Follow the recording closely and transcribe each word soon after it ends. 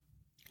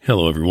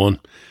Hello,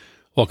 everyone.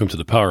 Welcome to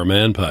the Power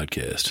Man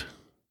Podcast,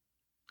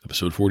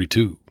 episode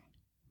 42.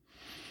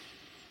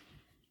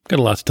 Got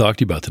a lot to talk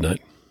to you about tonight.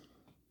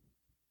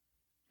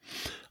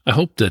 I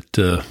hope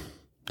that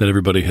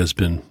everybody has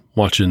been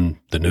watching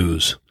the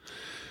news,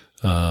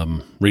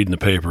 reading the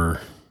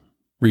paper,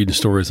 reading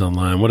stories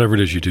online, whatever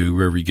it is you do,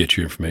 wherever you get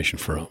your information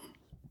from.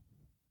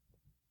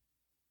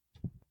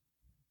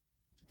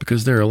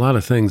 Because there are a lot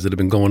of things that have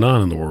been going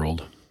on in the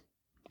world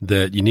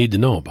that you need to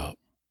know about.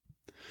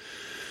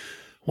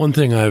 One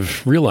thing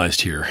I've realized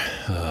here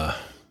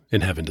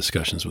in having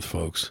discussions with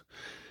folks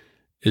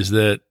is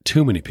that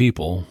too many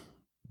people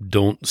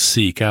don't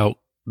seek out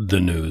the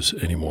news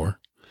anymore.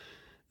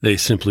 They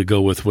simply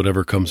go with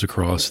whatever comes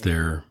across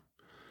their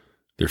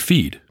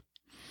feed.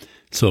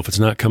 So if it's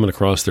not coming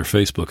across their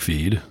Facebook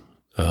feed,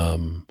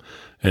 and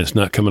it's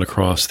not coming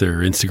across their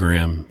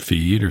Instagram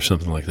feed or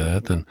something like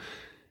that, then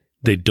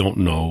they don't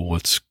know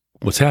what's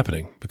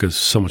happening because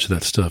so much of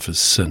that stuff is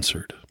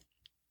censored.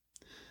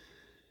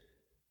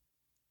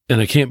 And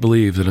I can't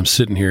believe that I'm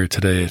sitting here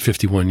today at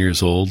 51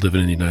 years old,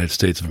 living in the United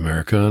States of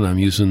America, and I'm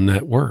using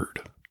that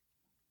word.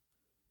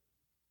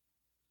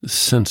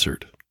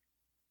 Censored.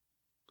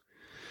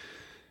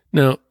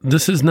 Now,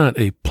 this is not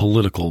a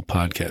political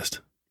podcast,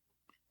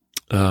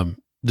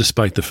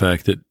 despite the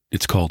fact that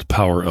it's called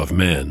Power of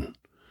Man.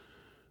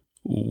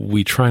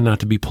 We try not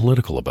to be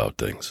political about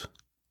things.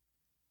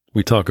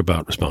 We talk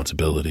about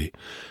responsibility,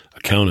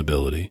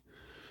 accountability,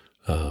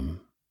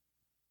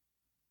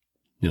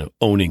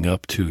 owning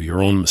up to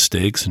your own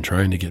mistakes and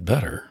trying to get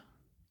better.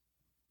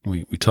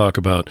 We talk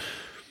about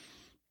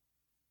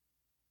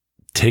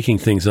taking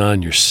things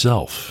on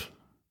yourself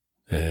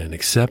and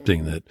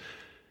accepting that,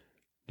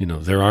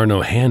 there are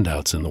no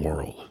handouts in the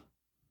world.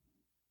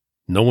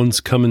 No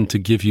one's coming to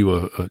give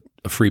you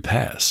a free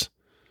pass.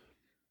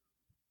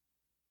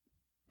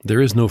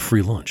 There is no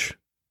free lunch.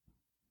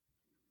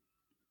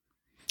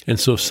 And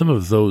so if some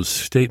of those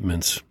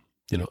statements,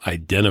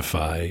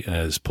 identify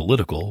as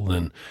political,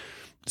 then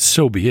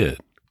so be it.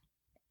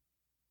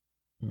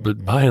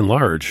 But by and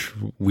large,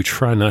 we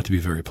try not to be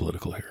very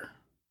political here.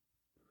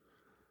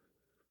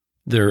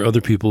 There are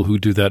other people who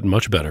do that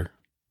much better,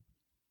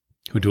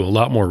 who do a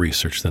lot more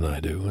research than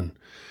I do.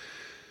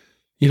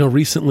 And,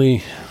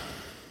 recently,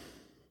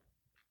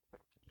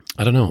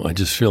 I don't know, I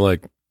just feel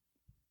like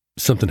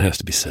something has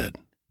to be said.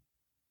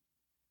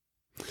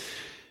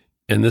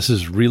 And this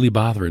is really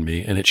bothering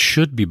me, and it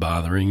should be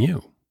bothering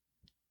you.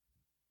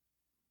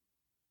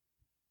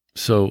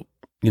 So,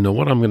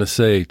 what I'm going to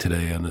say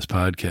today on this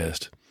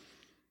podcast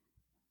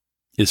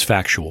is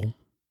factual,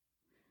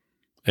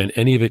 and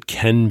any of it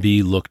can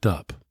be looked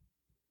up.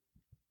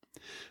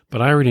 But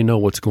I already know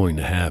what's going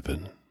to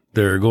happen.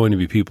 There are going to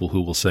be people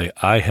who will say,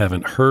 I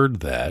haven't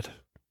heard that.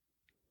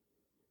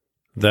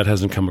 That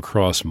hasn't come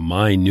across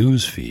my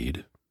news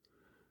feed,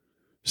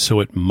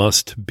 so it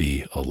must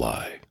be a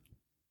lie.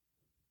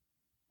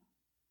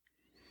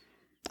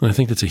 And I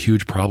think that's a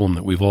huge problem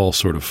that we've all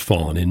sort of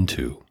fallen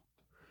into.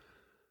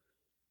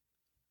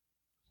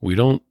 We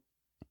don't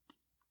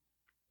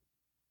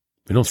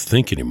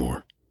think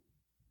anymore.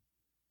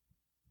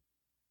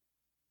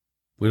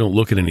 We don't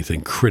look at anything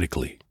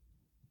critically.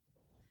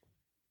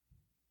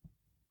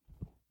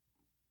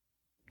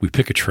 We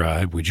pick a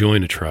tribe, we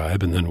join a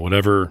tribe, and then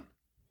whatever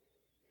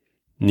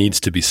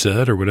needs to be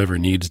said or whatever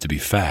needs to be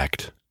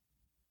fact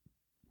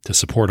to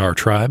support our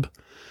tribe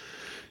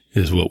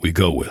is what we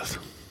go with.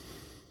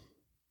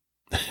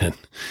 And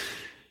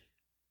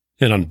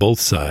on both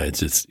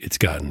sides, it's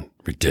gotten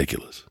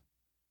ridiculous.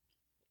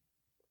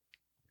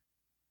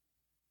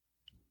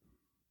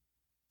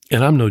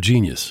 And I'm no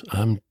genius.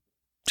 I'm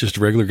just a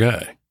regular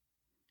guy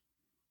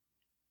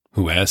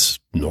who asks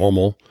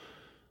normal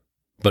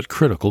but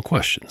critical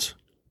questions.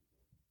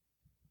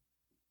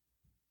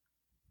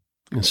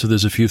 And so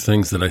there's a few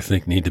things that I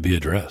think need to be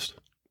addressed.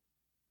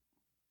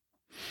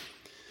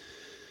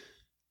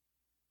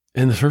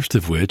 And the first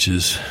of which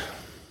is,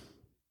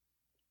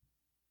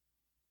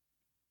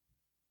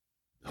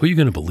 who are you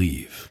going to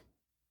believe?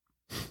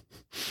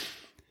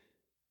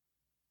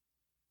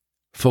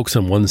 Folks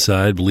on one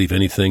side believe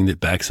anything that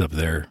backs up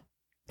their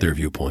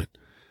viewpoint.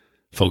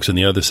 Folks on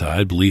the other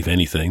side believe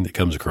anything that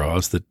comes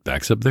across that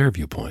backs up their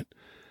viewpoint.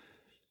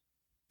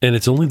 And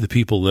it's only the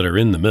people that are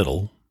in the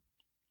middle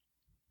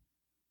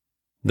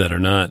that are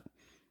not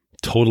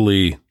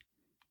totally,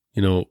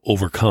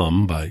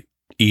 overcome by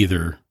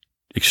either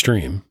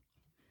extreme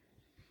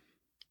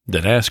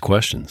that ask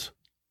questions,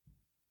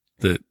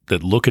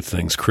 that look at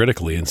things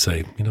critically and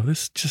say,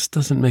 this just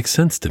doesn't make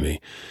sense to me.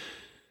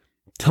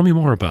 Tell me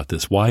more about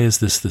this. Why is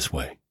this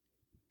way?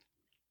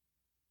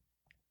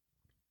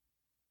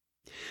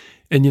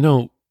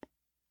 And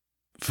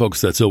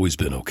folks, that's always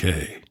been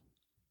okay.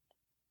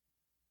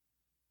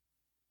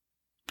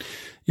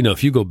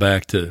 If you go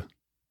back to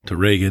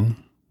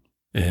Reagan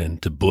and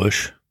to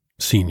Bush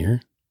Sr.,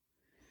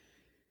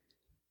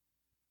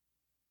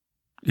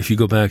 if you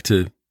go back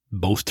to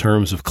both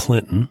terms of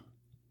Clinton,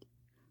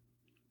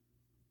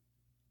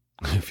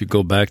 if you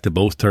go back to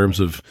both terms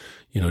of,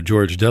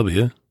 George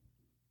W.,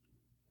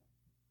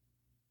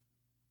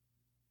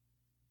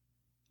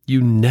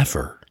 you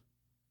never,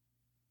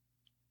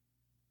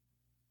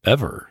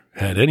 ever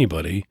had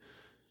anybody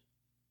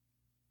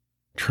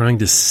trying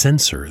to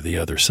censor the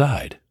other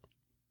side.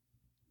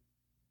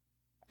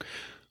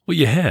 What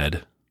you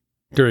had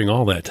during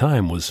all that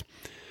time was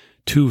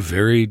two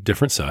very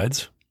different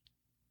sides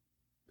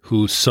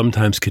who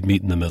sometimes could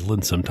meet in the middle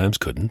and sometimes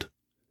couldn't,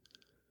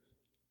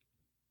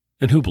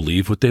 and who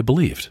believed what they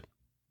believed.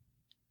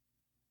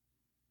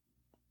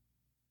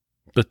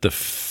 But the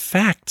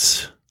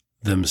facts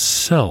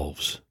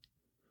themselves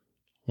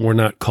were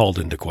not called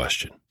into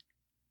question,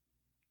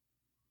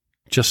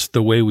 just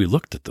the way we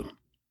looked at them.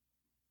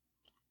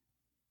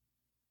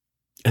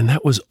 And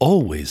that was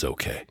always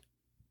okay.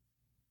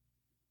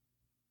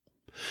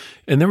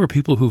 And there were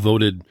people who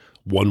voted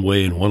one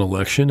way in one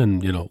election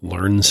and,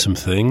 learned some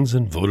things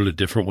and voted a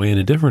different way in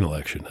a different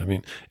election.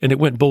 And it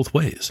went both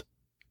ways.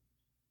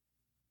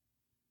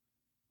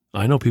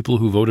 I know people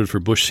who voted for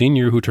Bush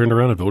Sr. who turned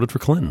around and voted for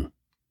Clinton.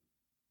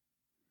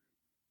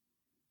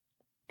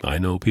 I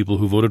know people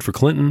who voted for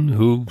Clinton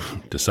who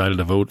decided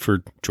to vote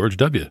for George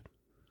W.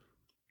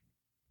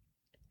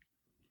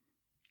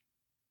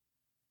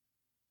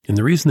 And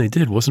the reason they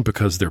did wasn't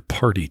because their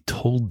party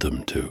told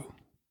them to,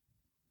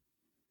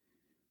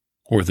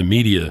 or the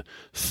media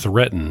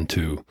threatened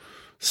to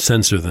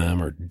censor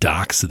them or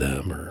dox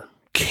them or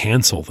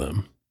cancel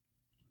them.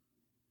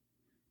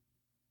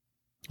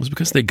 It was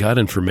because they got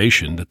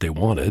information that they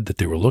wanted, that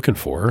they were looking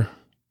for,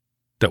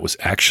 that was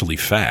actually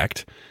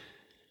fact.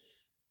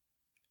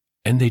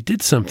 And they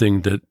did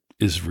something that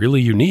is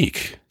really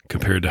unique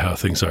compared to how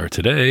things are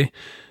today.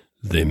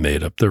 They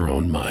made up their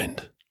own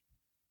mind.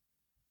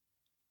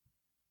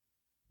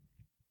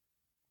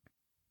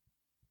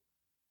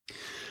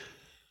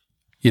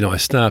 I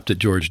stopped at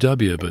George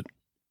W., but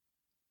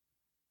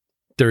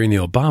during the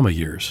Obama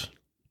years,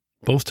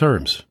 both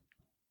terms,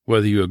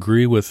 whether you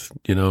agree with,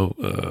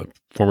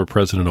 former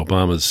President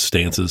Obama's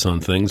stances on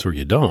things or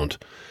you don't,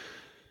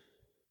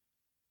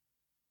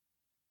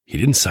 he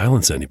didn't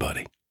silence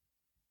anybody.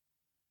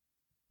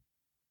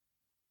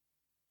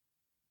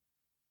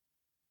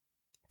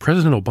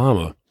 President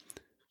Obama,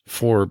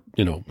 for,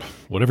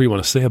 whatever you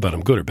want to say about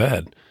him, good or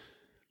bad,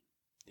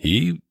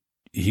 he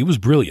was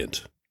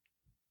brilliant.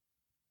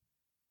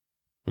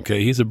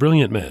 Okay, he's a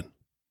brilliant man.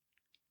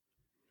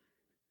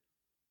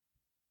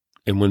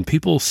 And when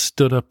people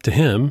stood up to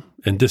him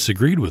and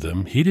disagreed with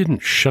him, he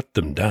didn't shut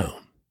them down.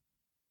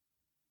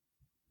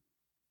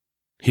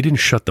 He didn't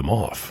shut them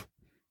off.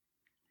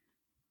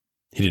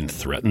 He didn't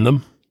threaten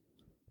them.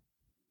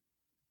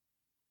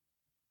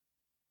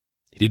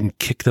 He didn't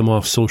kick them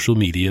off social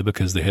media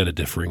because they had a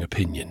differing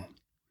opinion.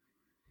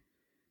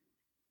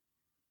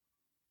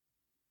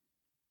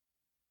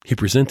 He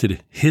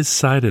presented his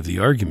side of the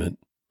argument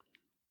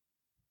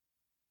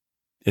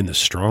in the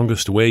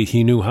strongest way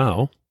he knew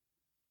how,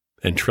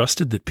 and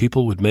trusted that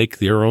people would make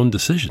their own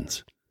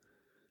decisions.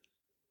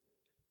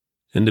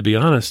 And to be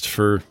honest,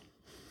 for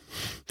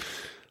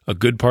a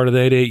good part of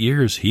that 8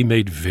 years, he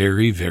made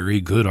very,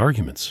 very good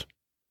arguments.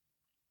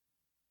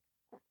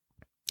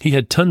 He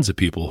had tons of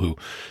people who,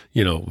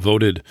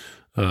 voted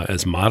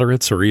as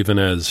moderates or even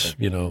as,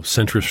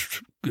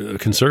 centrist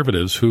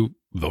conservatives who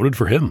voted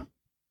for him.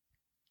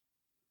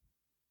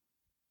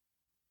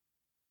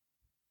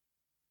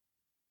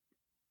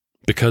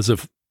 Because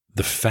of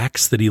the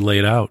facts that he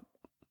laid out,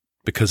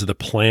 because of the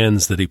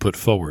plans that he put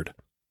forward.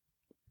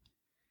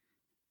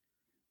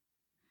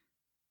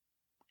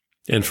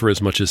 And for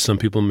as much as some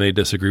people may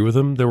disagree with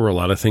him, there were a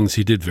lot of things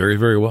he did very,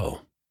 very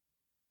well.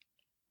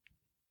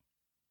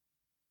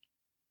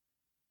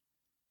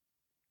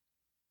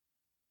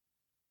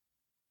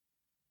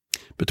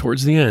 But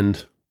towards the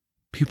end,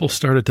 people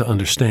started to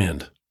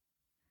understand.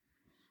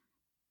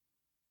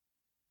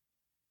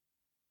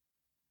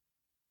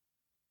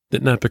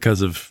 That not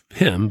because of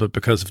him, but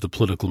because of the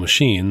political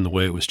machine, the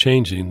way it was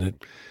changing, that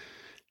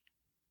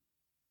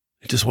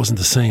it just wasn't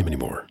the same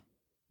anymore.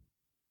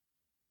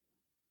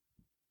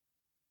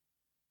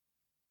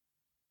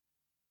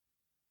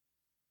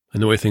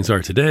 And the way things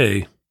are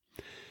today,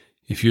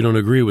 if you don't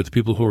agree with the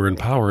people who are in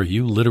power,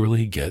 you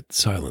literally get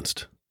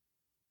silenced.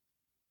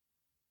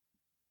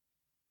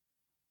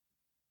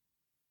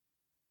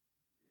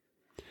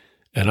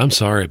 And I'm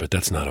sorry, but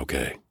that's not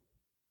okay.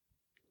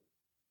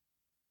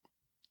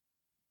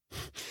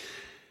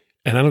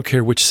 And I don't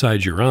care which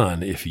side you're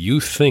on, if you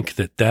think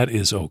that that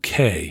is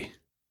okay,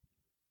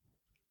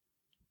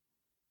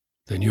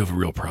 then you have a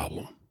real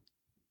problem.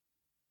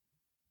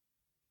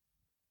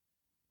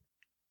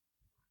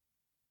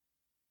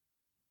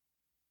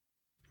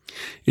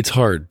 It's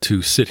hard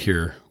to sit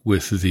here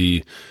with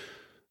the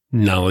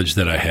knowledge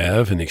that I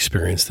have and the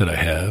experience that I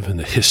have and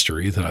the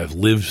history that I've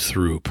lived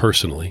through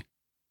personally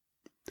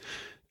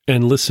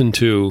and listen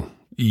to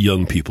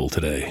young people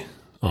today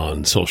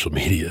on social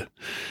media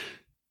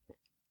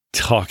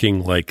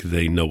talking like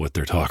they know what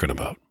they're talking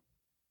about.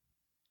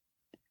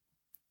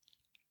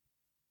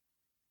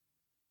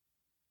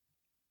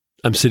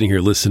 I'm sitting here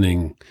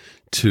listening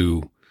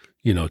to,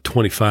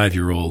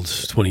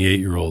 25-year-olds,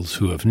 28-year-olds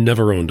who have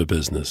never owned a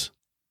business,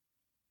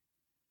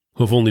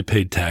 who have only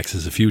paid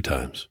taxes a few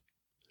times,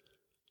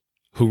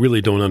 who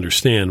really don't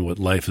understand what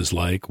life is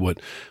like,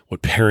 what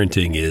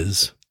parenting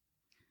is,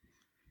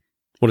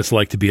 what it's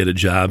like to be at a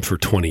job for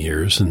 20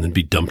 years and then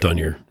be dumped on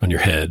your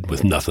head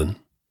with nothing.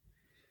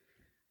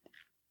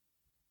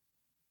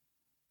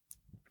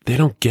 They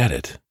don't get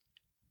it.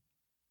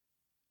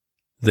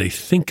 They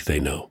think they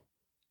know.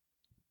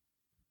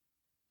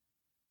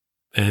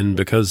 And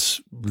because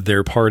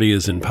their party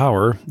is in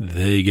power,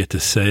 they get to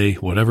say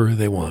whatever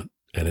they want,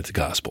 and it's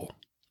gospel.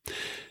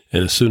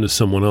 And as soon as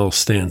someone else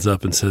stands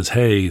up and says,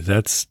 hey,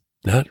 that's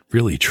not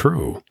really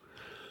true,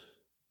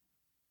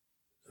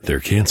 they're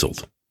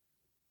canceled.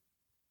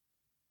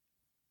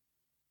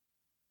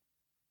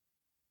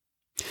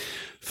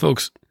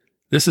 Folks,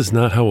 this is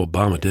not how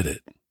Obama did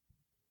it.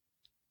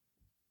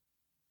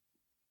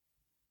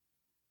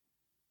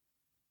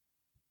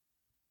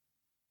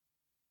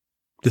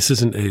 This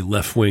isn't a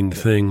left-wing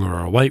thing or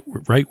a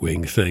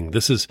right-wing thing.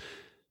 This is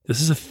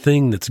a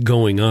thing that's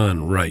going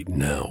on right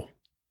now.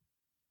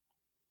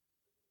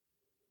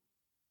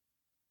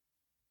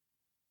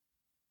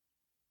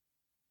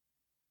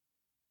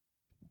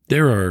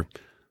 There are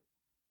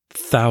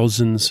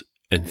thousands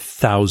and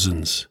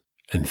thousands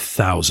and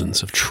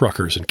thousands of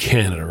truckers in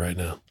Canada right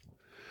now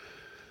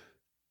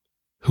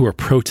who are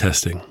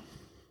protesting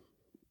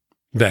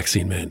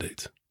vaccine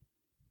mandates.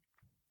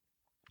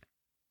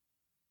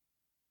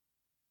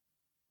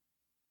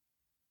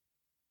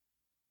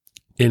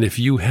 And if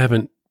you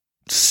haven't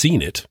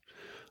seen it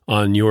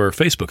on your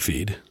Facebook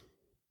feed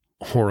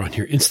or on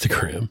your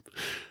Instagram,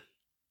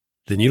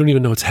 then you don't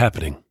even know what's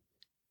happening.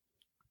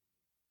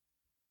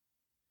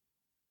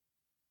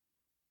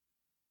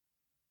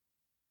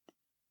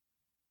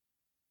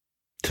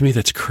 To me,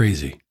 that's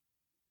crazy.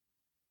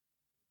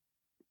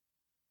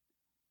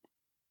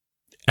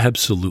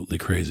 Absolutely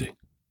crazy.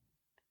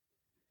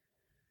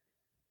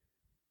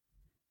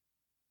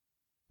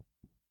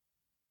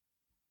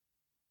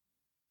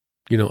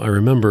 You know, I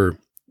remember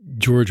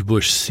George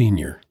Bush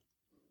Sr.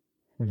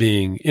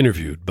 being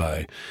interviewed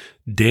by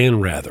Dan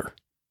Rather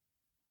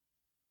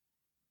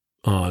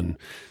on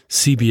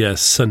CBS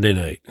Sunday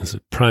night as a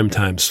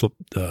primetime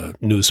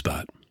news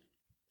spot.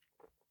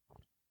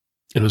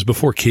 And it was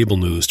before cable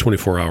news,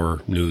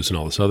 24-hour news, and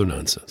all this other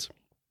nonsense.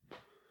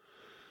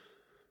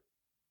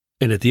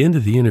 And at the end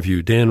of the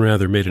interview, Dan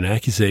Rather made an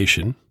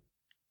accusation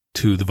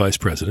to the vice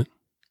president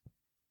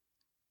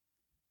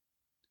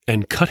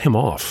and cut him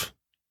off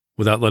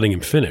without letting him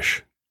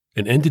finish,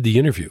 and ended the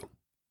interview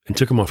and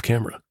took him off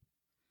camera.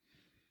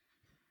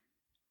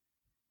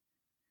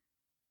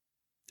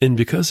 And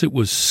because it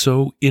was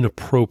so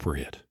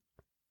inappropriate,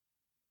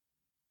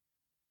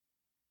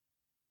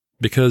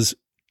 because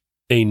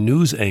a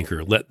news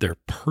anchor let their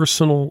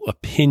personal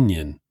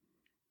opinion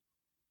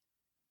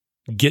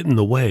get in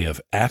the way of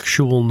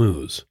actual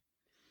news,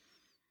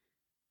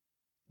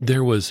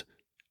 there was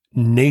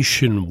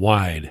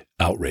nationwide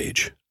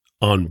outrage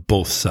on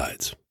both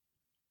sides.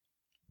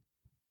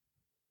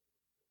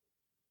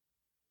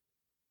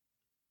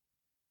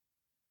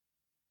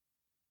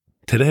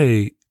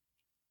 Today,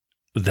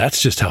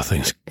 that's just how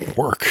things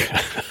work.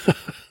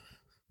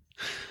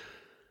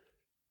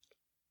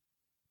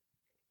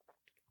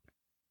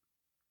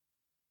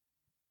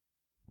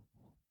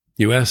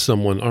 You ask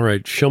someone, all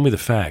right, show me the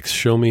facts,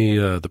 show me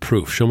the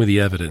proof, show me the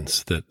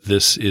evidence that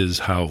this is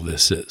how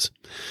this is.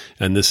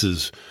 And this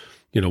is,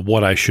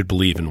 what I should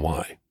believe and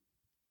why.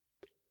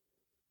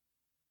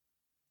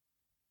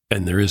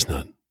 And there is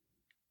none.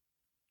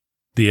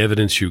 The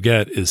evidence you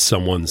get is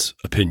someone's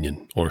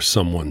opinion or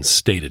someone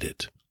stated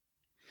it.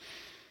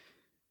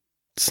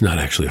 It's not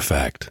actually a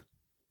fact.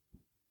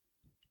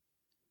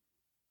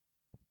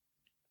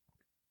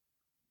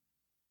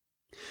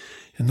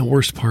 And the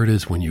worst part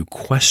is when you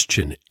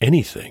question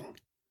anything,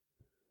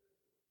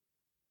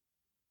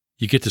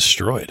 you get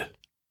destroyed.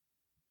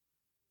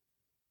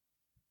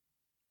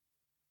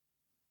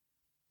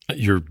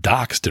 You're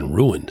doxxed and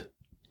ruined,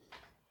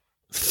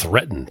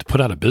 threatened, put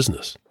out of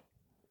business.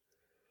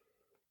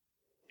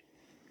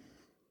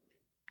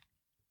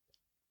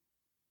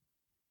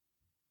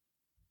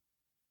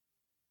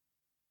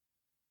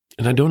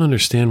 And I don't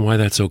understand why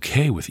that's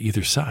okay with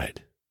either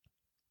side.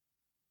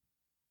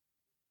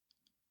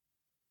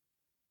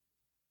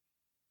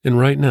 And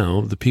right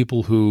now, the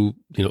people who,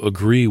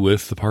 agree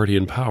with the party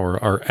in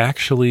power are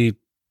actually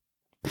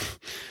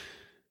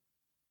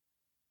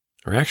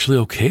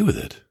okay with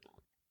it.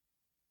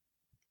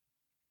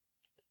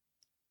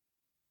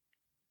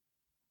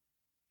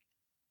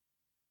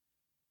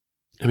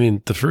 I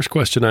mean, the first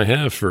question I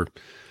have for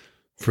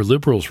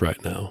liberals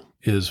right now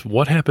is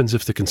what happens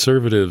if the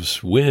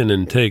conservatives win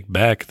and take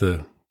back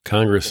the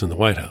Congress and the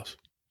White House?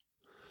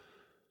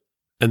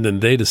 And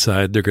then they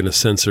decide they're going to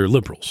censor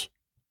liberals.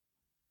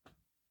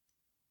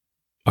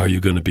 Are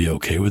you going to be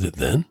okay with it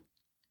then?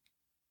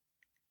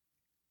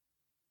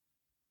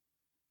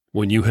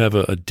 When you have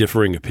a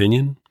differing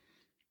opinion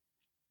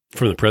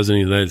from the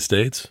President of the United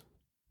States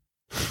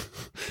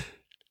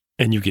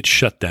and you get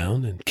shut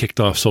down and kicked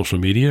off social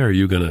media, are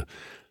you going to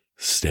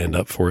stand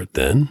up for it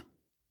then?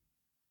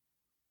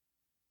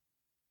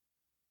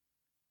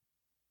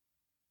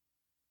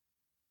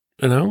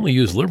 And I only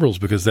use liberals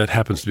because that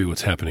happens to be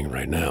what's happening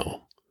right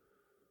now.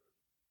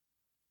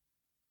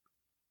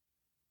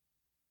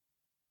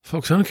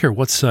 Folks, I don't care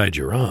what side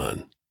you're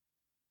on.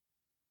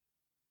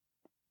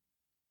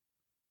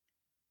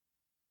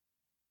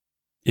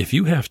 If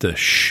you have to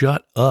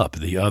shut up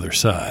the other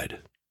side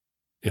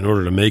in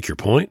order to make your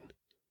point,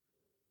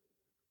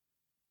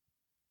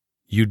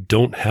 you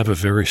don't have a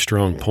very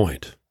strong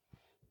point.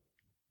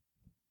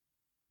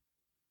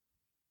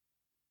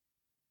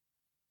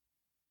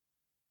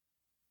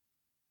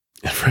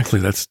 And frankly,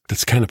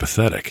 that's kind of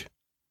pathetic.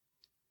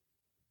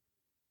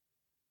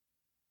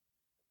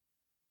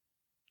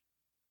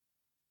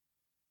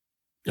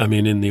 I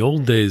mean, in the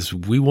old days,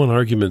 we won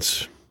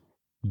arguments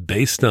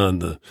based on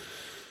the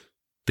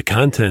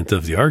content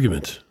of the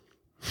argument,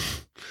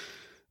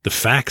 the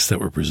facts that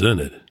were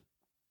presented,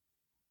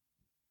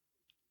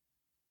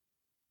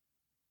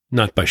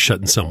 not by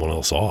shutting someone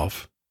else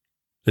off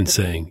and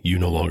saying, you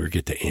no longer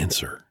get to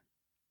answer.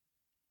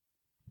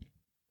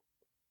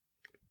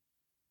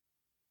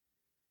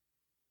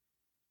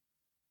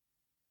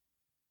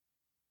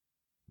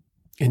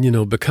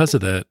 And, because of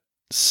that,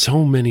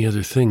 so many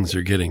other things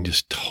are getting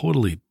just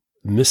totally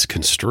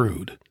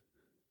misconstrued.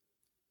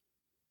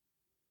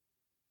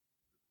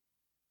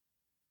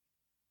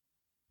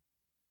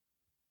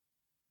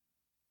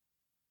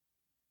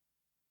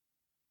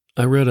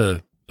 I read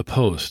a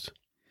post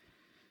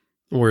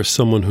where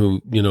someone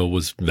who,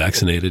 was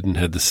vaccinated and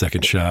had the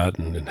second shot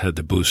and had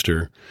the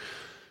booster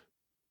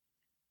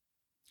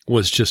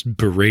was just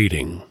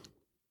berating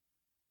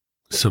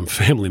some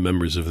family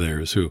members of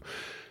theirs who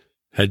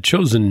had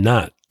chosen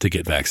not to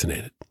get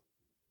vaccinated.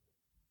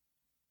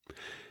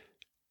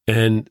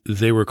 And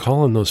they were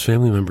calling those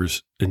family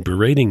members and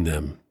berating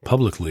them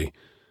publicly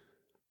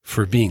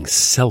for being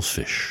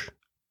selfish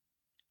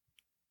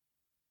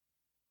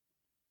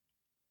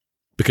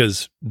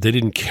because they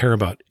didn't care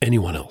about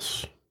anyone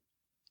else.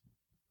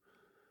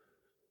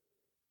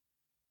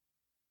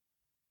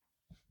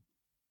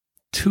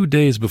 Two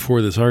days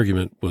before this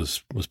argument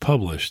was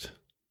published,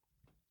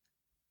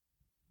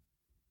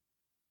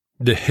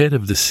 the head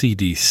of the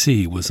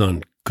CDC was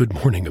on Good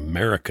Morning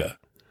America.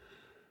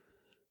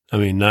 I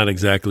mean, not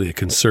exactly a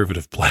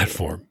conservative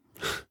platform.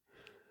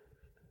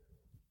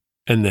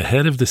 And the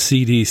head of the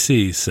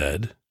CDC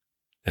said,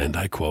 and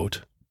I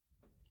quote,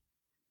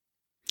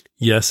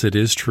 "Yes, it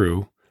is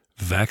true.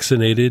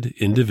 Vaccinated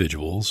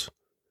individuals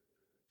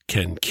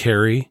can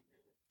carry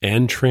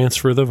and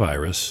transfer the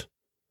virus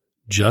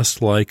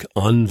just like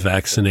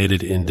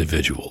unvaccinated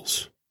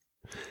individuals."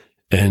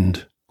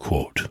 End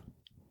quote.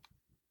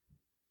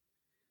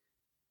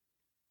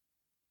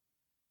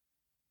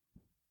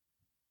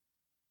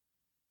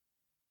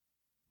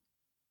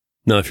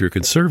 Now, if you're a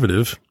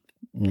conservative,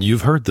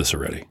 you've heard this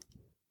already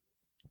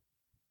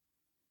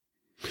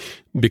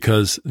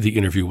because the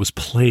interview was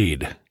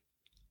played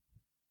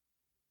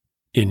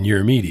in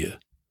your media.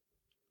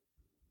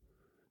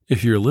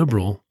 If you're a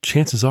liberal,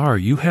 chances are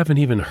you haven't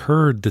even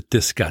heard that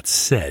this got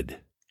said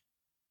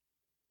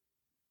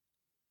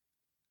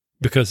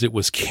because it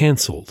was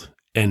canceled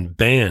and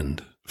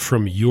banned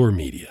from your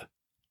media.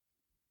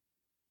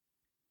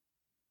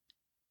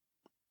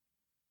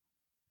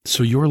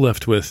 So you're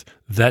left with,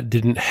 that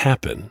didn't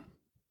happen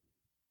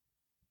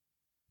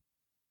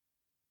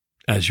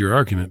as your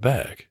argument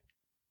back.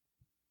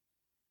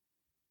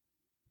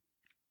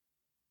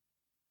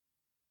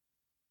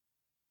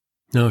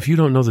 Now, if you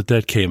don't know that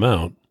that came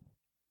out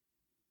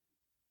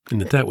and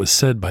that was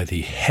said by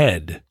the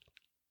head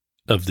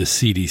of the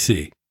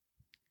CDC,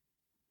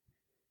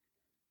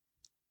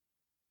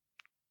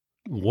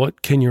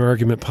 what can your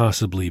argument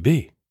possibly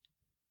be?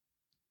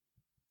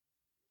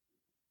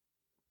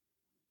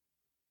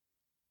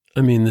 I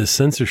mean, this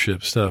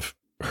censorship stuff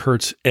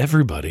hurts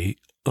everybody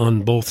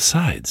on both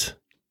sides.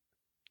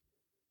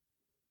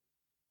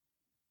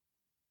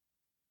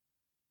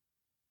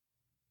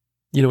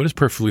 It is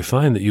perfectly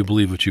fine that you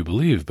believe what you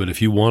believe, but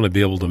if you want to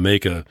be able to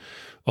make a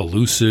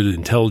lucid,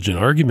 intelligent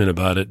argument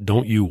about it,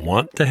 don't you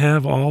want to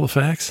have all the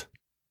facts?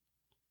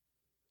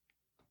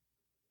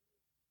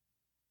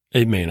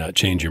 It may not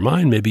change your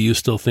mind. Maybe you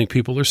still think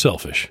people are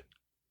selfish.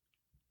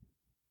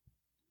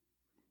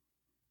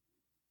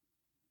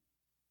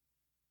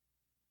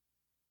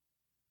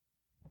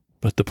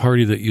 But the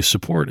party that you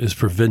support is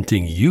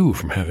preventing you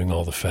from having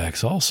all the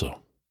facts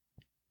also.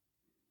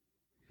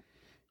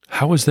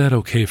 How is that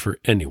okay for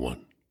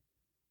anyone?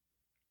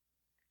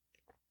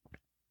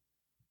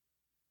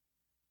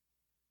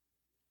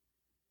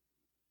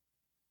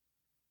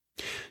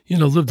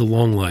 Lived a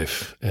long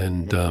life,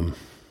 and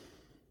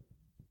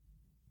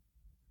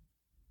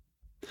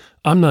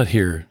I'm not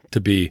here to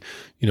be,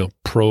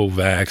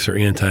 pro-vax or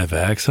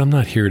anti-vax. I'm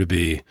not here to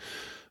be,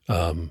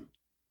 a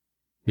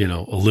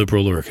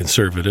liberal or a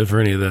conservative or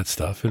any of that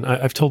stuff. And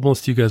I've told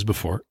most of you guys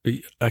before,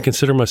 I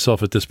consider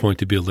myself at this point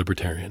to be a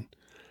libertarian.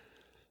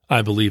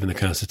 I believe in the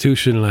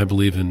Constitution and I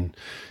believe in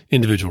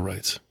individual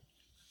rights.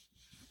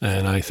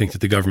 And I think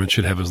that the government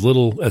should have as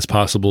little as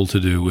possible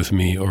to do with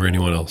me or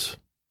anyone else.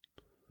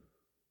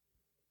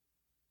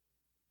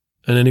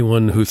 And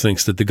anyone who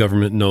thinks that the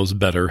government knows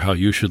better how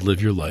you should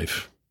live your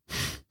life,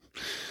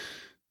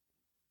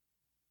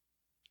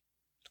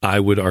 I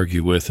would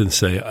argue with and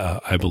say,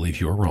 I believe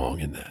you're wrong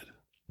in that.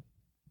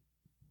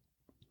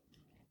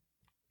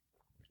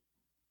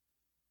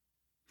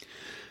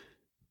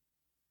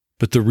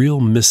 But the real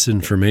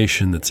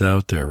misinformation that's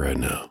out there right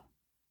now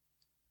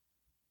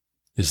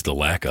is the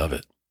lack of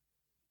it.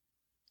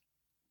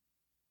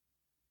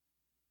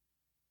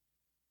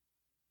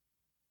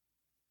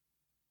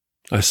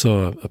 I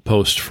saw a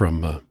post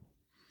from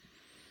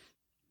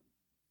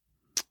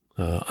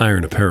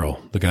Iron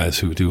Apparel, the guys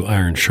who do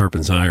Iron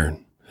Sharpens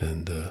Iron,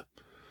 and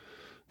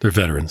they're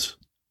veterans.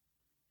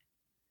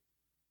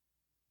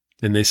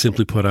 And they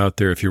simply put out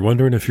there, if you're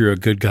wondering if you're a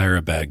good guy or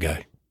a bad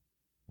guy,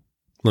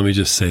 let me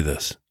just say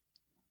this.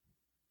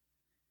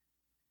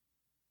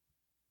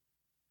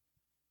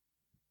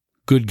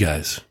 Good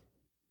guys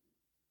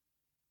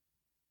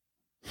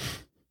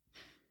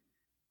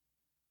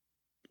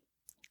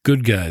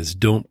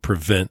don't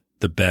prevent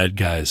the bad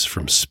guys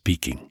from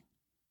speaking.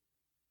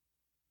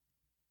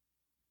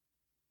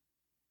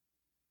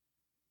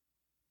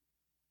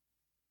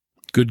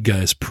 Good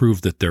guys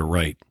prove that they're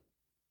right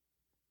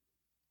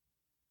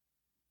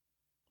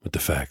with the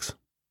facts.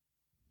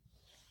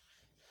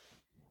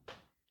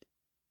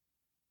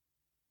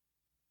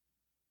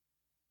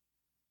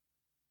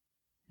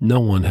 No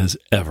one has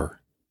ever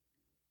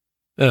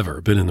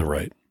been in the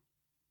right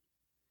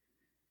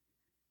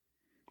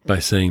by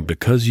saying,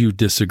 because you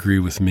disagree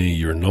with me,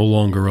 you're no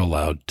longer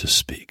allowed to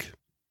speak.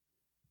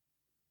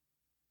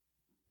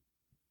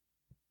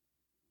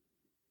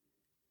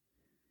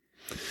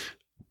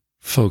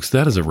 Folks,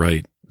 that is a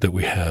right that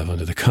we have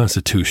under the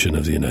Constitution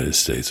of the United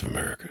States of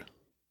America.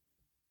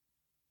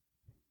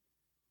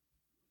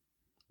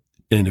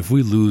 And if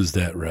we lose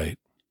that right,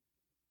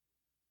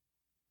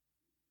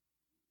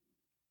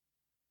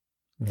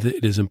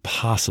 it is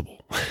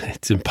impossible.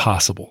 It's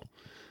impossible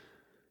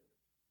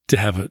to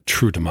have a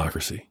true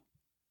democracy.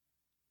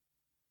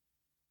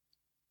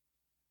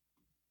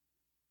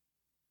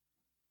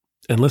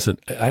 And listen,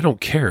 I don't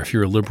care if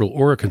you're a liberal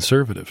or a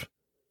conservative.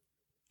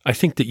 I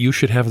think that you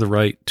should have the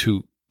right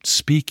to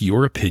speak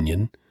your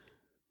opinion,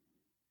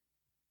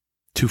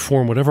 to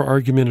form whatever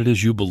argument it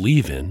is you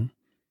believe in,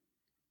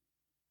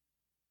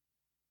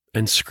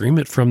 and scream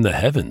it from the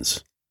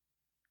heavens.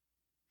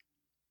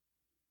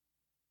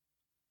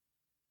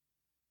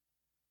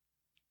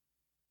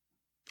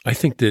 I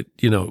think that,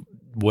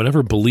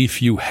 whatever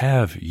belief you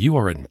have, you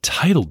are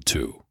entitled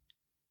to.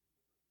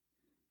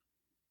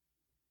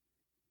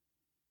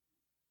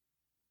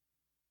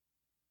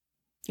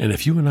 And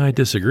if you and I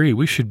disagree,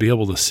 we should be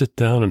able to sit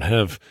down and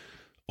have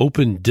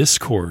open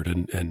discord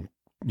and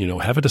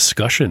have a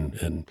discussion,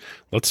 and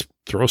let's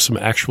throw some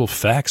actual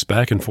facts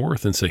back and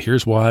forth and say,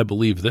 here's why I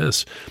believe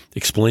this.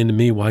 Explain to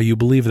me why you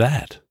believe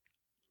that.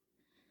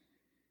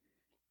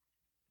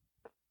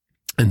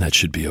 And that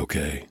should be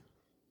okay.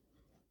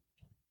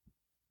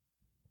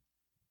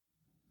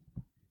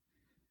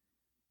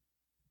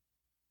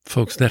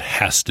 Folks, that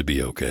has to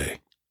be okay.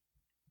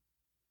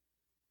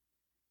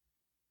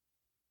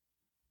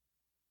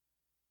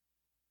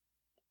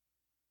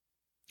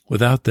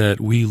 Without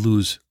that, we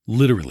lose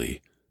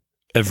literally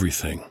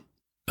everything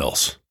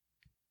else.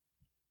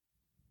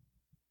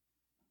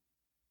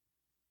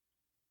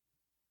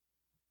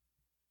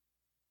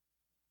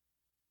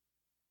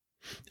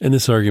 And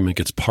this argument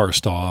gets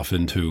parsed off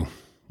into,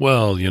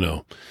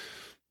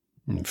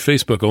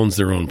 Facebook owns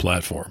their own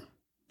platform.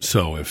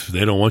 So if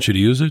they don't want you to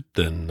use it,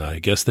 then I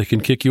guess they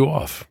can kick you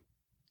off.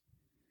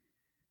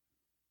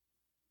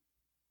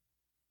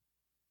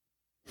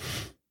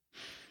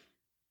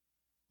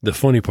 The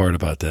funny part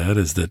about that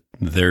is that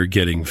they're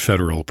getting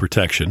federal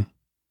protection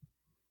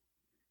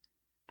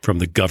from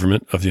the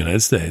government of the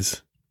United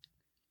States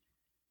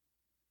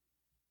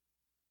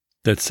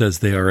that says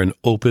they are an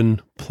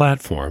open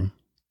platform,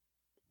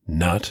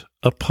 not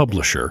a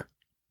publisher.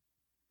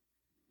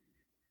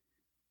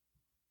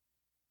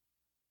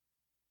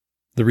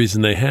 The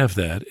reason they have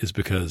that is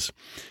because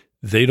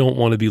they don't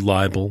want to be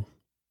liable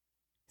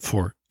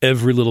for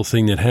every little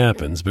thing that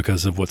happens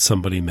because of what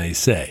somebody may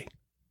say.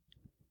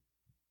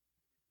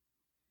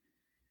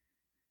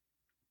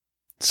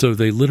 So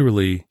they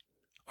literally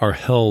are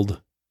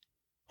held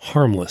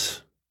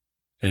harmless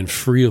and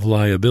free of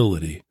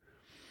liability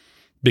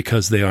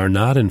because they are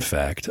not, in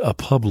fact, a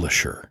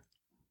publisher.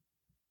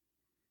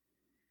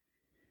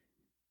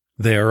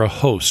 They are a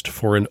host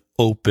for an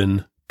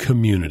open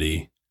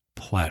community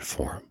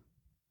platform.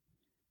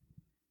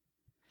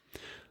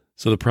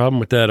 So the problem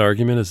with that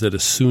argument is that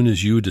as soon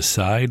as you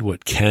decide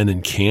what can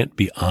and can't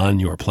be on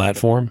your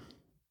platform,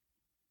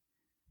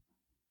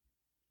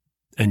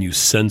 and you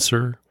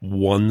censor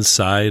one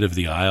side of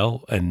the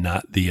aisle and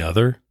not the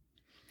other,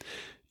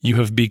 you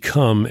have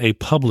become a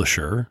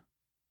publisher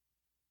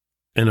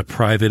and a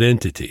private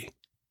entity.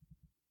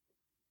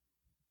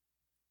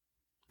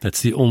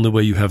 That's the only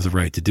way you have the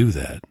right to do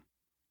that.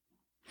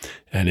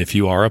 And if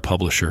you are a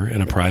publisher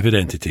and a private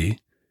entity,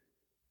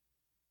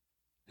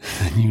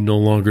 then you no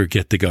longer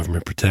get the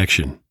government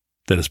protection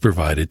that is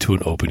provided to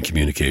an open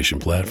communication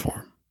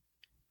platform.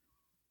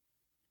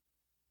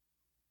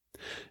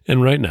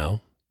 And right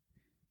now,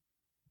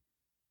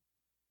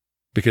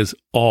 because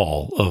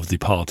all of the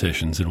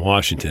politicians in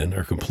Washington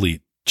are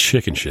complete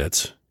chicken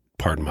shits,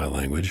 pardon my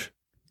language,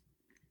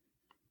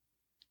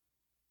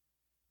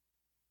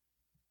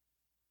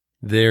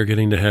 they're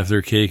getting to have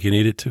their cake and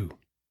eat it too.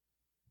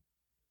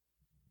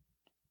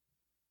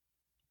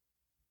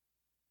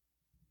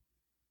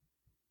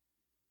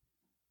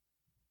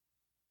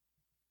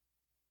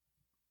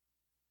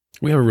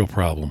 We have a real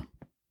problem.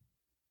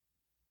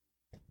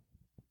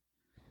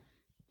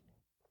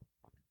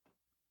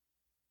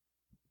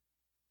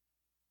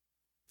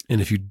 And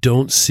if you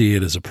don't see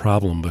it as a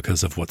problem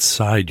because of what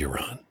side you're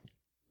on,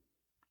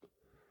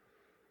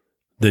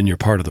 then you're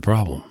part of the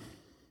problem.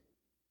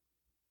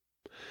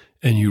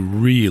 And you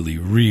really,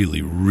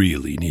 really,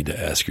 really need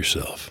to ask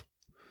yourself,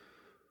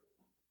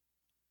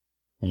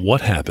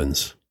 what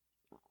happens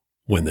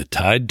when the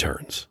tide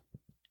turns?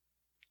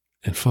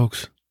 And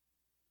folks,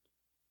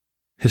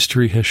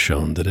 history has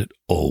shown that it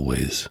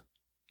always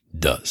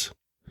does.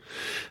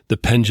 The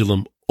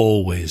pendulum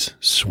always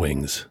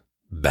swings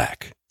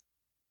back.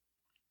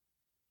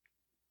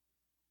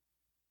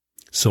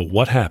 So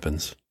what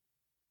happens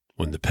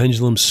when the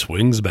pendulum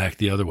swings back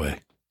the other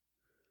way?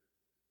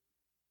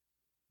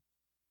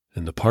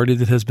 And the party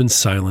that has been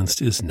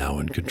silenced is now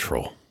in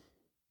control.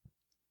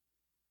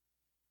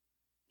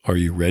 Are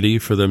you ready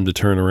for them to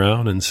turn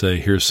around and say,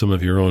 here's some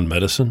of your own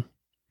medicine?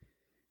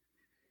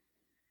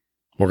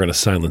 We're going to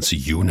silence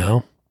you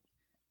now?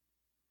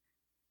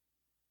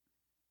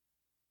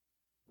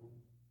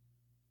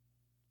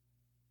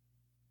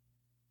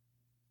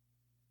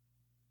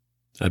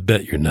 I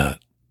bet you're not.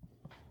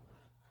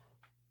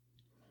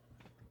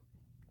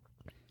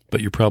 But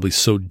you're probably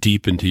so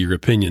deep into your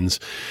opinions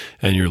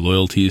and your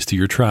loyalties to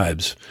your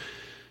tribes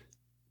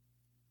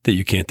that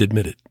you can't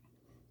admit it.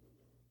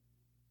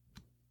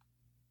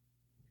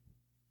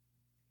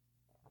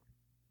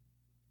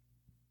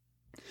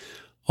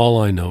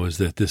 All I know is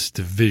that this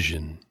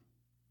division,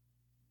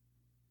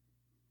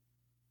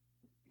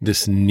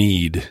 this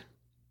need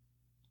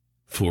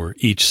for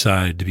each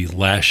side to be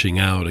lashing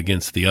out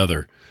against the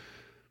other,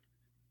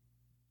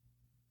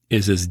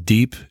 is as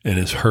deep and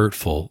as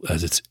hurtful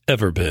as it's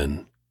ever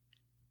been,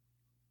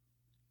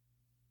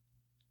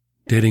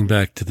 dating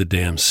back to the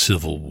damn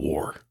Civil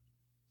War.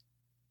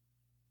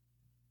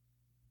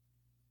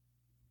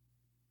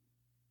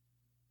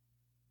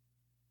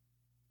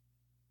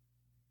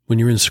 When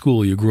you're in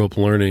school, you grew up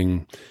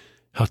learning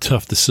how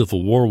tough the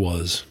Civil War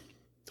was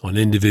on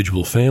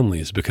individual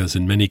families because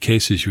in many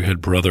cases you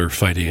had brother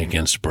fighting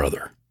against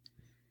brother.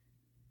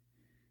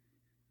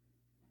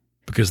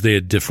 Because they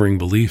had differing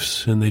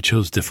beliefs and they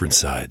chose different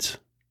sides.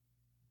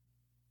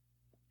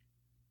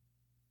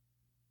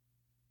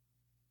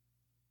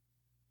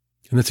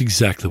 And that's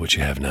exactly what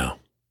you have now.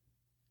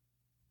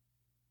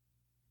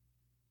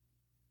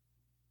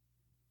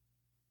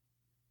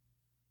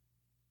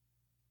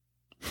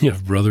 You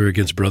have brother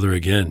against brother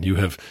again. You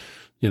have,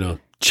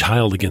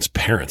 child against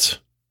parents.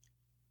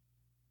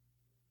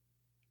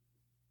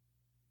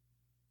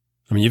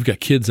 I mean, you've got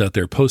kids out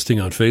there posting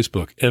on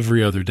Facebook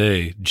every other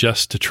day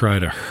just to try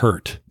to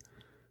hurt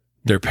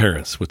their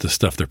parents with the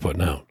stuff they're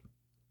putting out.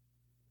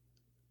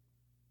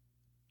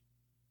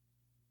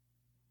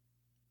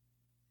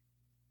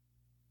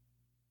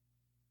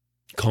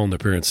 Calling their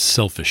parents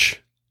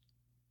selfish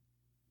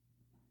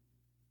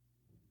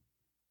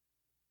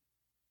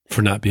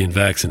for not being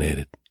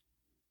vaccinated,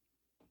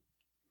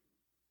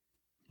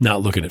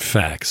 not looking at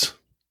facts.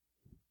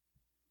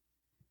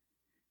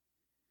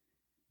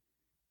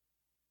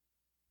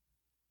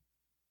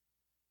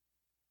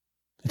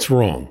 It's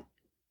wrong.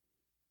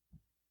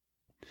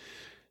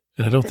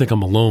 And I don't think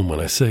I'm alone when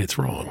I say it's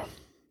wrong.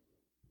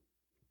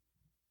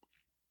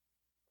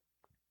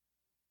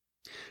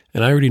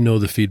 And I already know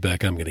the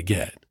feedback I'm going to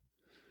get.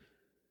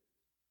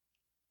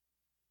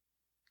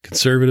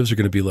 Conservatives are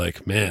going to be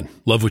like, man,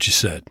 love what you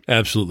said.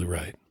 Absolutely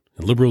right.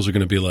 And liberals are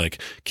going to be like,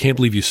 can't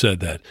believe you said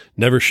that.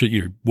 Never should,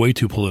 you're way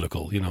too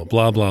political,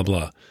 blah, blah,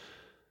 blah.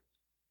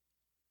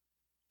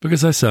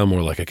 Because I sound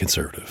more like a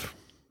conservative.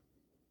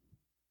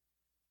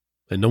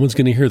 And no one's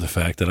going to hear the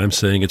fact that I'm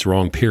saying it's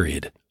wrong,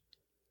 period.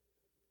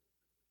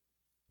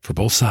 For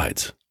both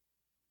sides.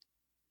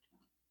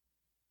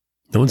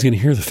 No one's going to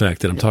hear the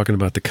fact that I'm talking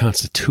about the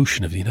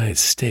Constitution of the United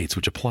States,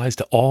 which applies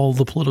to all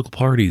the political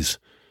parties,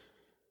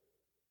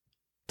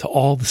 to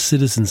all the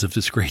citizens of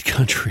this great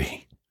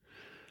country.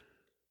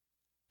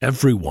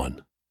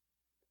 Everyone.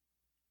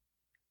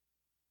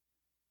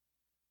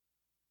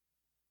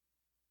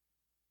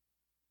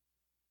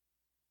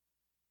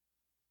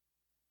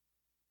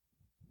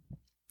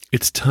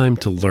 It's time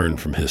to learn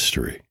from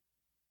history.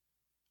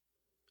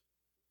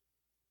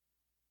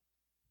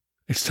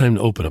 It's time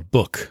to open a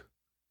book.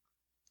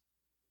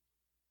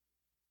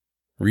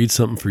 Read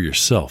something for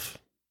yourself.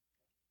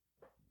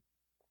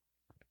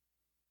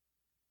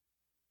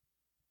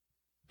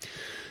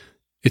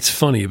 It's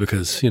funny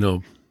because,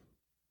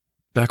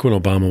 back when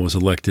Obama was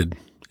elected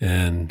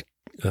and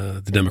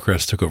the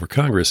Democrats took over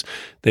Congress,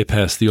 they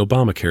passed the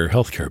Obamacare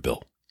healthcare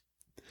bill.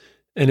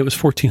 And it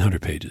was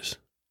 1,400 pages.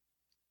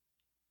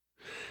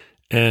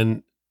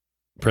 And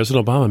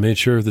President Obama made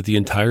sure that the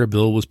entire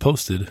bill was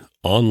posted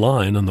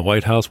online on the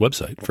White House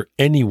website for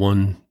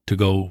anyone to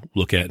go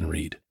look at and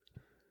read.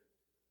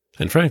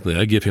 And frankly,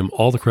 I give him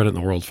all the credit in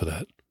the world for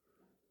that.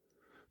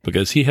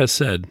 Because he has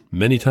said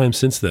many times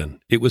since then,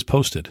 it was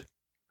posted.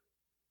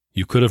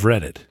 You could have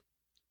read it.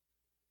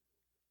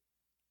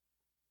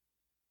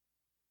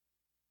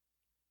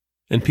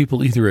 And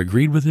people either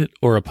agreed with it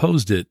or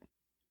opposed it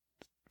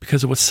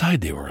because of what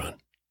side they were on.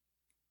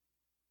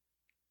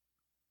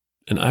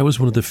 And I was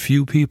one of the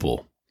few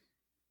people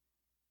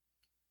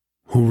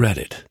who read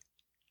it.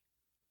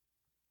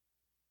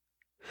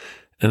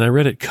 And I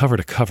read it cover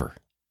to cover.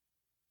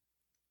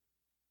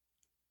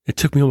 It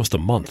took me almost a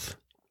month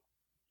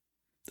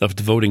of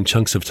devoting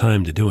chunks of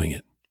time to doing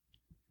it.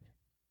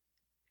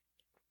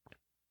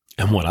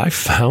 And what I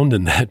found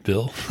in that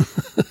bill,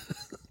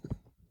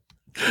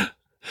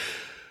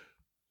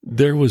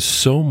 there was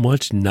so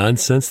much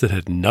nonsense that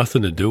had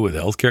nothing to do with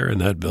healthcare in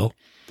that bill.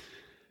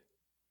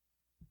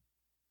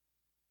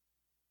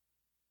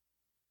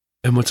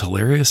 And what's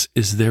hilarious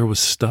is there was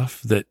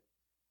stuff that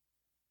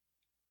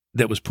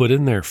was put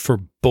in there for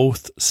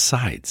both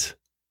sides.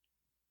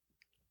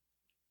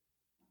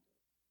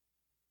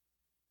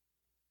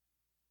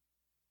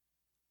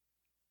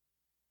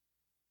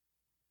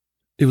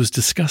 It was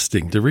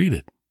disgusting to read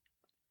it.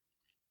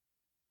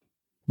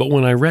 But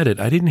when I read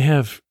it, I didn't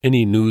have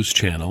any news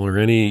channel or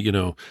any,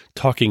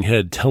 talking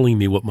head telling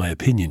me what my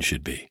opinion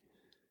should be.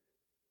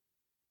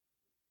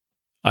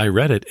 I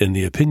read it, and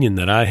the opinion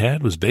that I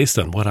had was based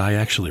on what I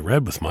actually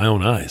read with my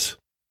own eyes.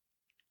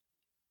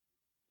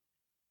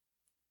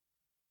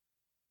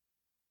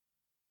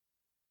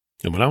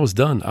 And when I was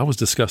done, I was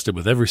disgusted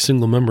with every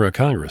single member of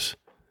Congress,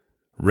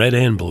 red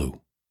and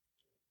blue.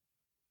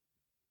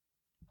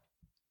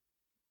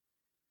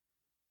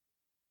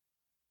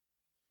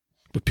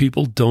 But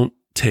people don't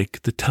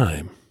take the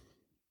time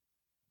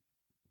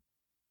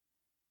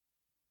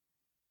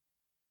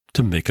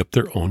to make up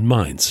their own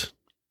minds.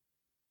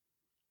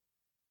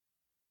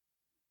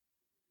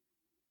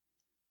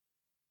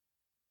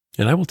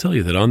 And I will tell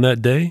you that on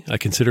that day, I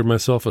considered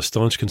myself a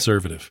staunch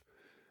conservative.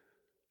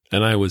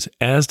 And I was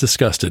as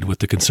disgusted with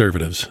the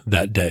conservatives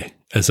that day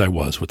as I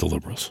was with the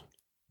liberals.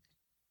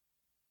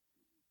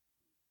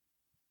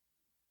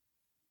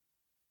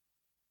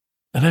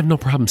 And I have no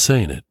problem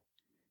saying it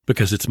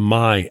because it's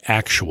my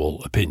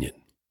actual opinion.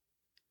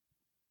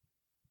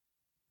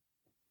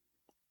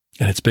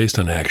 And it's based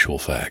on actual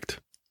fact.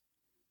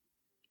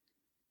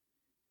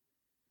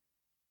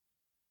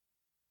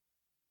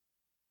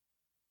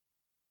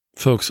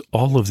 Folks,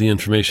 all of the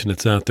information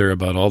that's out there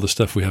about all the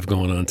stuff we have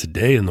going on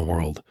today in the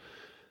world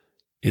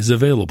is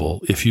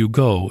available if you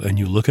go and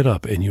you look it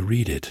up and you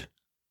read it.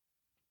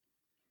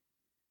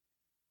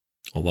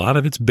 A lot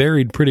of it's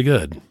buried pretty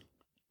good.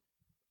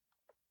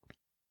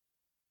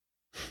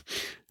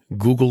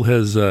 Google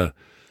has,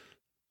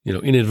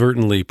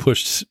 inadvertently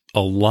pushed a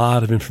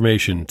lot of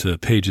information to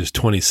pages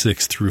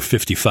 26 through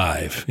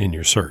 55 in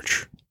your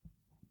search.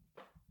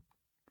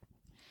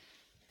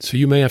 So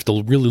you may have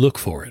to really look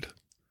for it.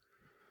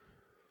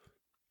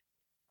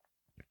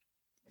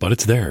 But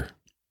it's there.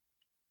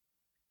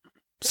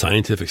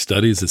 Scientific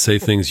studies that say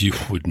things you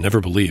would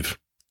never believe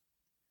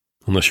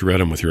unless you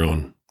read them with your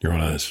own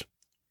eyes.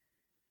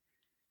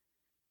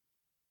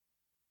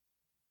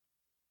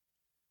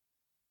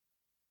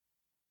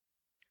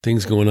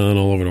 Things going on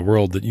all over the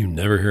world that you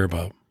never hear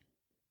about.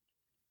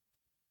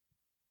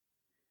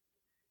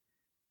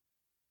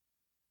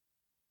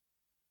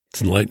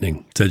 It's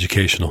enlightening. It's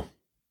educational.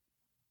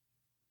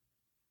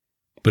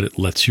 But it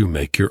lets you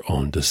make your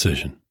own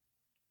decision.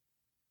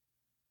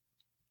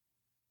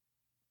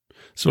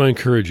 So I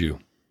encourage you,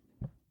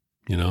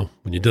 when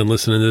you're done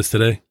listening to this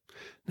today,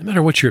 no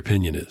matter what your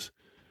opinion is,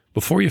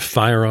 before you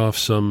fire off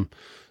some,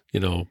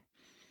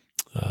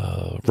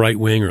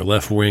 right-wing or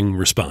left-wing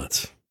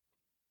response,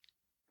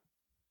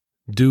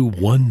 do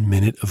 1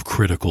 minute of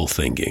critical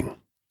thinking.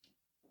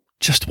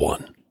 Just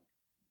one.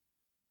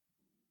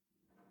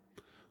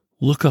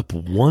 Look up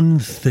one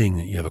thing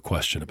that you have a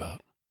question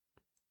about.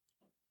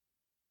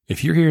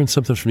 If you're hearing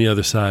something from the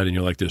other side and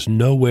you're like, there's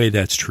no way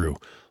that's true,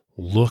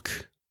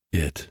 look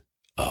it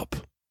up.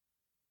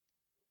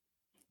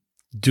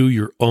 Do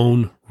your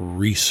own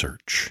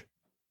research.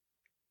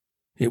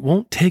 It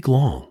won't take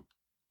long.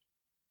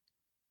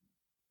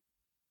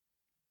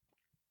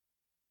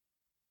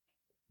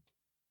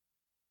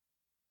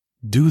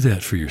 Do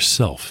that for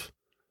yourself.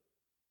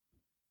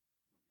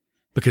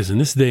 Because in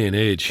this day and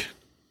age,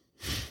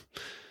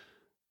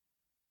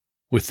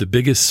 with the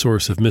biggest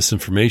source of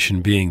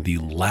misinformation being the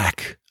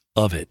lack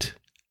of it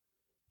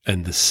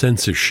and the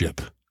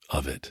censorship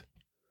of it,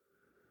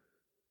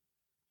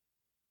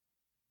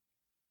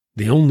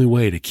 the only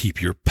way to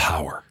keep your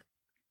power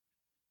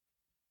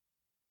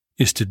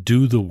is to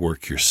do the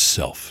work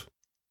yourself.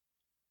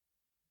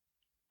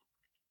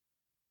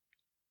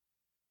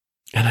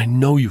 And I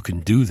know you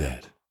can do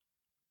that.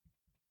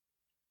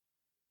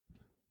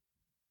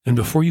 And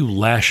before you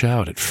lash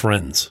out at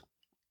friends,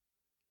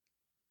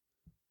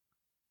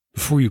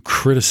 before you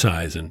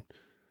criticize and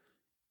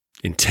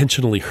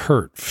intentionally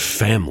hurt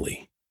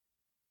family,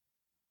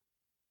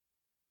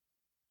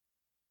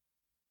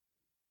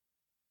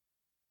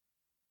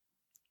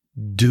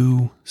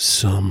 do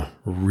some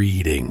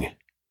reading.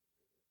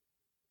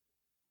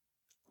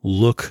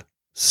 Look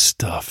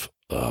stuff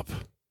up.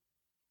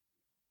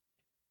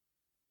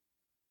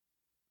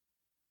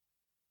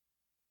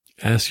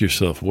 Ask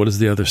yourself, what is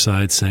the other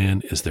side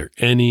saying? Is there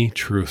any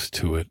truth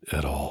to it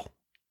at all?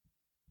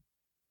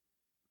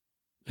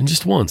 And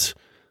just once,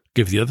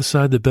 give the other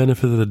side the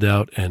benefit of the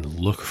doubt and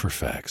look for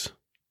facts.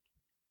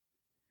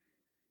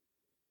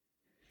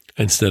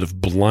 Instead of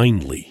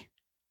blindly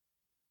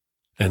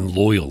and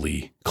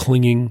loyally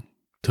clinging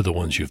to the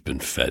ones you've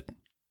been fed.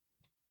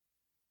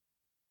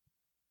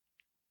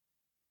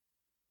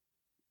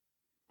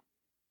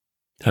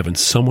 Having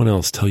someone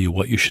else tell you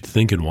what you should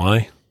think and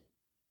why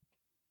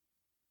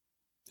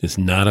is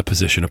not a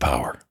position of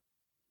power.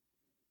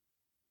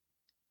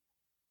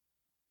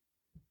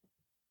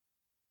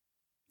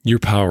 Your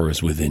power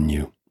is within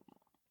you.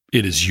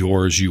 It is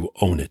yours. You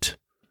own it.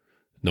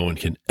 No one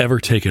can ever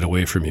take it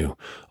away from you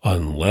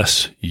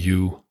unless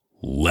you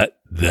let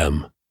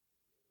them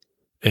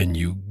and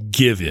you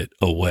give it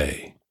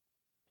away.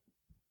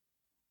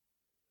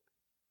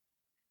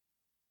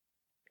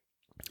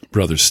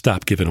 Brothers,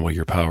 stop giving away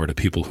your power to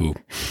people who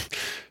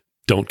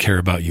don't care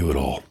about you at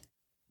all.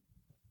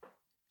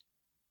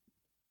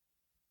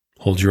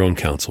 Hold your own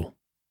counsel.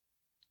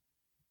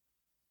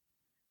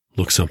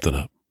 Look something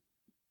up.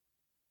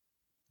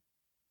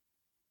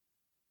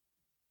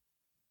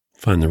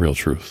 Find the real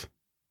truth.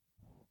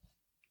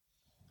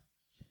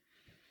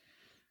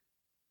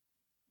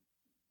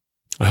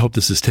 I hope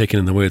this is taken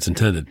in the way it's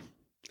intended.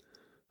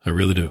 I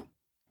really do.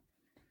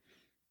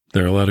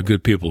 There are a lot of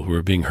good people who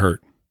are being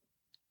hurt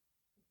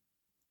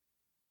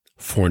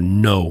for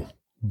no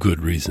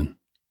good reason.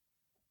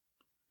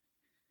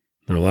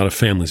 There are a lot of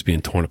families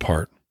being torn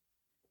apart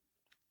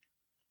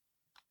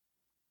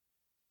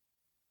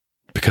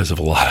because of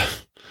a lot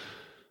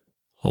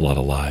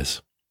of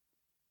lies.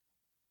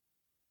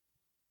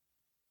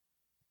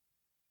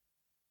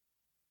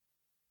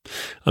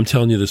 I'm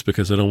telling you this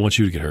because I don't want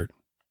you to get hurt.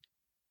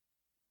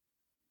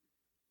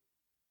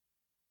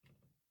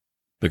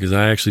 Because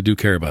I actually do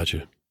care about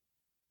you.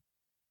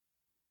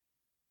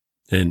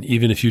 And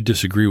even if you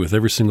disagree with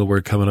every single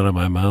word coming out of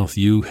my mouth,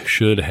 you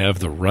should have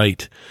the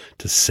right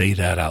to say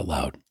that out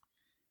loud.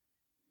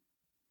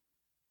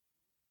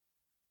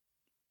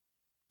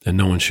 And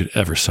no one should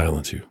ever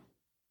silence you.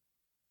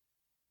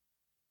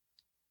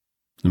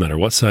 No matter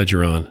what side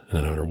you're on,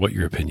 and no matter what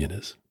your opinion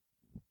is.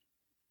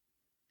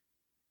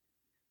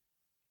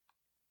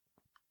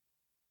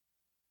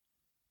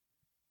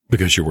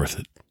 Because you're worth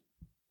it.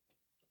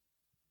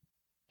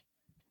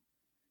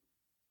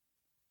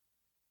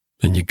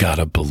 And you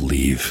gotta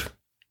believe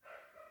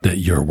that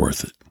you're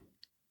worth it.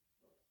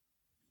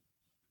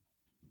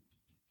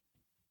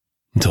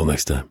 Until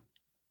next time.